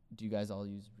 Do you guys all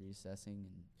use reassessing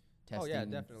and testing? Oh, yeah,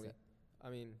 definitely. I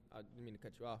didn't mean to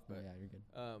cut you off, but yeah, you're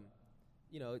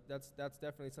good. That's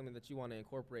definitely something that you want to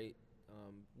incorporate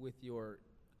with your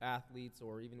athletes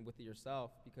or even with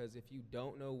yourself, because if you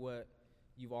don't know what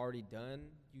you've already done,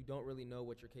 you don't really know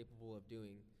what you're capable of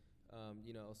doing.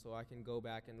 So I can go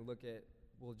back and look at,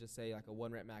 we'll just say like a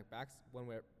one rep max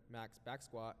back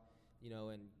squat,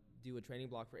 and do a training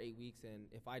block for 8 weeks. And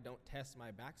if I don't test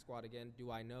my back squat again,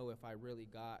 do I know if I really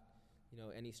got,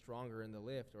 any stronger in the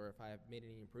lift or if I have made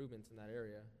any improvements in that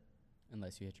area?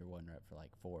 Unless you hit your 1 rep for like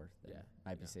 4, then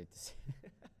might be safe to say.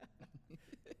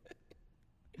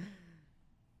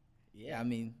 Yeah, I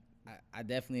mean, I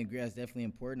definitely agree. That's definitely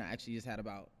important. I actually just had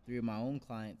about 3 of my own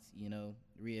clients,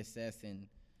 reassess, and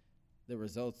the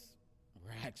results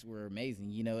were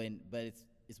amazing, but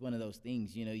it's one of those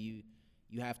things, you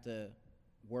have to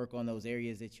work on those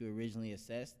areas that you originally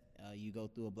assessed. You go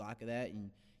through a block of that, and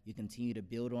you continue to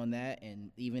build on that.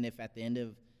 And even if at the end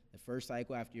of the first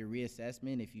cycle after your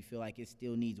reassessment, if you feel like it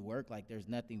still needs work, like there's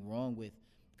nothing wrong with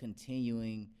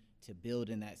continuing to build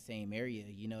in that same area.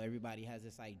 Everybody has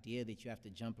this idea that you have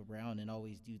to jump around and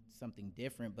always do something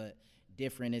different, but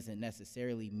different isn't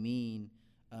necessarily mean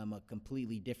a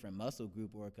completely different muscle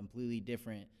group or a completely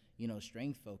different,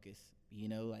 strength focus.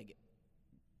 Like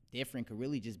different could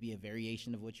really just be a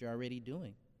variation of what you're already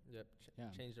doing. Yep.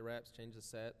 Change the reps, change the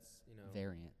sets.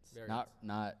 Variance. Variance.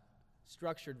 Not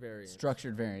structured variance.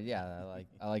 Structured variance. Yeah,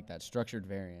 I like that structured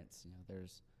variance.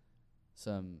 There's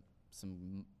some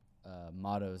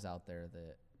mottos out there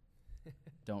that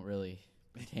don't really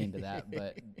pertain to that,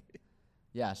 but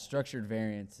yeah, structured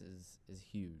variance is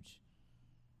huge.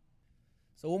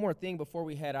 So one more thing before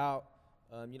we head out,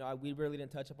 we really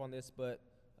didn't touch upon this, but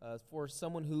for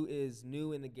someone who is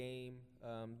new in the game,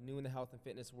 new in the health and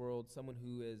fitness world, someone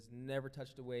who has never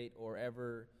touched a weight or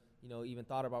ever, even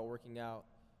thought about working out,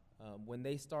 when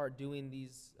they start doing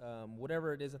these,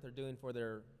 whatever it is that they're doing for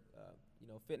their,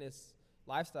 fitness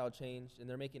lifestyle change, and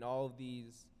they're making all of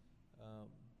these,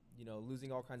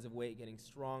 losing all kinds of weight, getting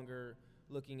stronger,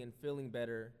 looking and feeling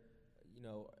better,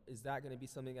 is that going to be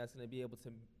something that's going to be able to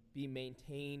be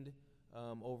maintained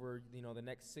over, the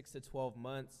next 6 to 12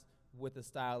 months with the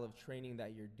style of training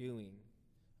that you're doing?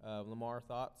 Lamar,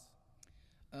 thoughts?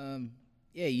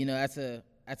 Yeah, that's an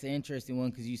interesting one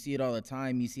because you see it all the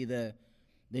time. You see the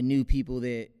new people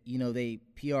that, they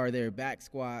PR their back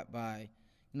squat by,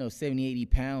 70, 80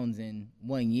 pounds in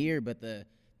 1 year. But the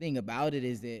thing about it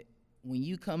is that when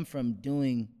you come from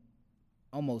doing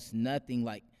almost nothing,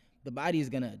 like the body is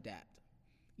going to adapt.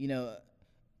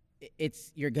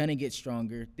 You're going to get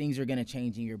stronger. Things are going to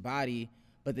change in your body.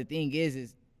 But the thing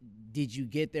is did you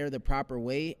get there the proper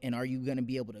way, and are you going to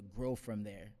be able to grow from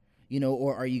there?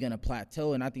 Or are you going to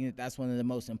plateau? And I think that's one of the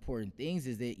most important things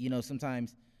is that,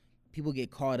 sometimes people get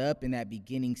caught up in that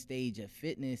beginning stage of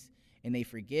fitness, and they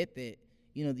forget that,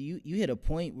 you hit a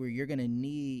point where you're going to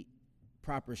need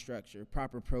proper structure,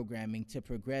 proper programming to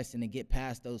progress and to get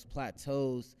past those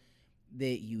plateaus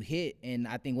that you hit. And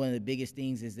I think one of the biggest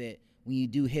things is that when you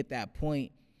do hit that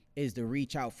point is to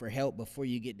reach out for help before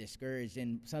you get discouraged.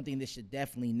 And something that should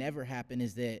definitely never happen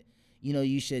is that,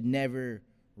 you should never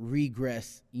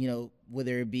regress,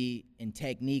 whether it be in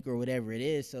technique or whatever it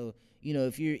is. So,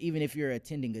 if you're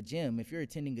attending a gym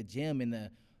and the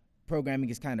programming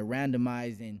is kind of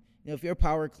randomized, and if you're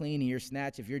power clean and you're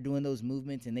snatch, if you're doing those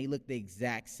movements and they look the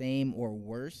exact same or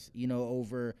worse,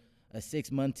 over a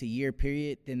 6 month to year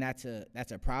period, then that's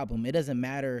a problem. It doesn't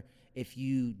matter if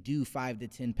you do 5 to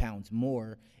 10 pounds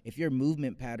more. If your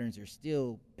movement patterns are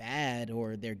still bad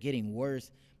or they're getting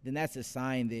worse, then that's a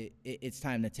sign that it's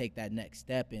time to take that next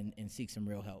step and seek some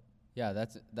real help. Yeah,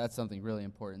 that's something really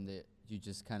important that you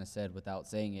just kind of said without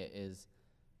saying it, is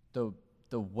the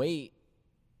weight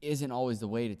isn't always the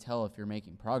way to tell if you're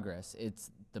making progress.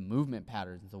 It's the movement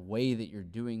patterns, the way that you're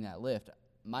doing that lift.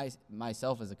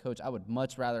 Myself as a coach, I would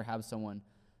much rather have someone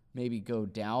maybe go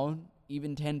down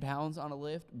even 10 pounds on a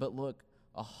lift, but look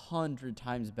 100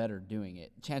 times better doing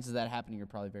it. Chances of that happening are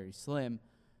probably very slim,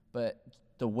 but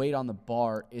the weight on the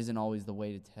bar isn't always the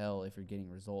way to tell if you're getting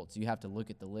results. You have to look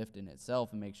at the lift in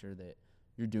itself and make sure that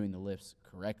you're doing the lifts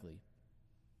correctly.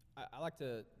 I like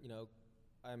to,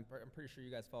 I'm pretty sure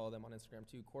you guys follow them on Instagram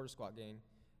too, Quarter Squat Gang.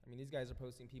 I mean, these guys are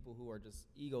posting people who are just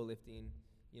ego lifting,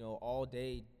 all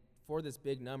day for this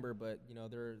big number, but,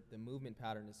 the movement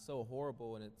pattern is so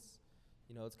horrible, and it's,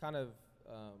 it's kind of,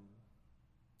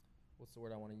 what's the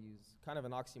word I want to use? Kind of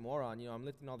an oxymoron. I'm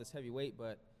lifting all this heavy weight,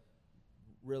 but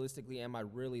realistically, am I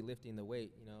really lifting the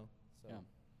weight, So. Yeah.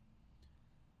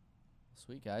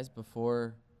 Sweet, guys.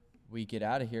 Before we get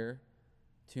out of here,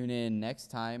 tune in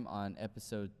next time on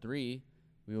episode 3.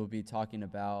 We will be talking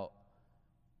about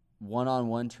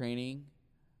one-on-one training.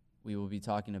 We will be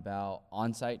talking about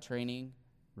on-site training,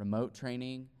 remote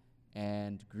training,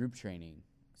 and group training.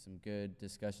 Some good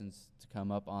discussions to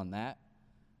come up on that.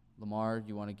 Lamar,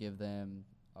 you want to give them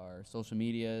our social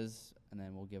medias, and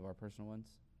then we'll give our personal ones?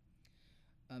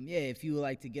 If you would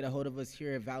like to get a hold of us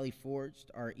here at Valley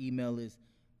Forged, our email is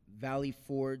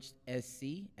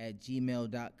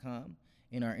valleyforgedsc@gmail.com,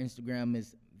 and our Instagram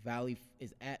is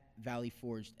at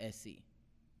valleyforgedsc.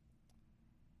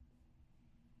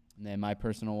 And then my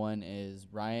personal one is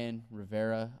Ryan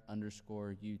Rivera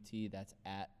 _UT. That's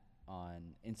at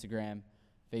on Instagram,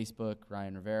 Facebook,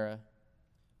 Ryan Rivera.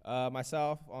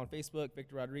 Myself on Facebook,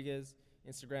 Victor Rodriguez.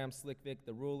 Instagram, Slick Vic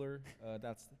the Ruler.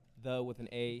 That's the with an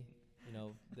A. You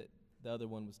know, the other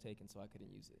one was taken, so I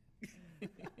couldn't use it.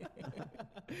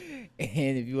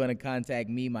 And if you want to contact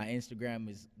me, my Instagram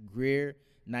is Grier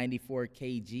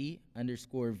 94kg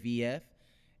 _VF,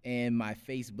 and my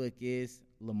Facebook is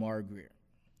Lamar Grier.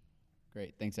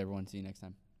 Great. Thanks, everyone. See you next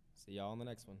time. See y'all on the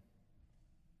next one.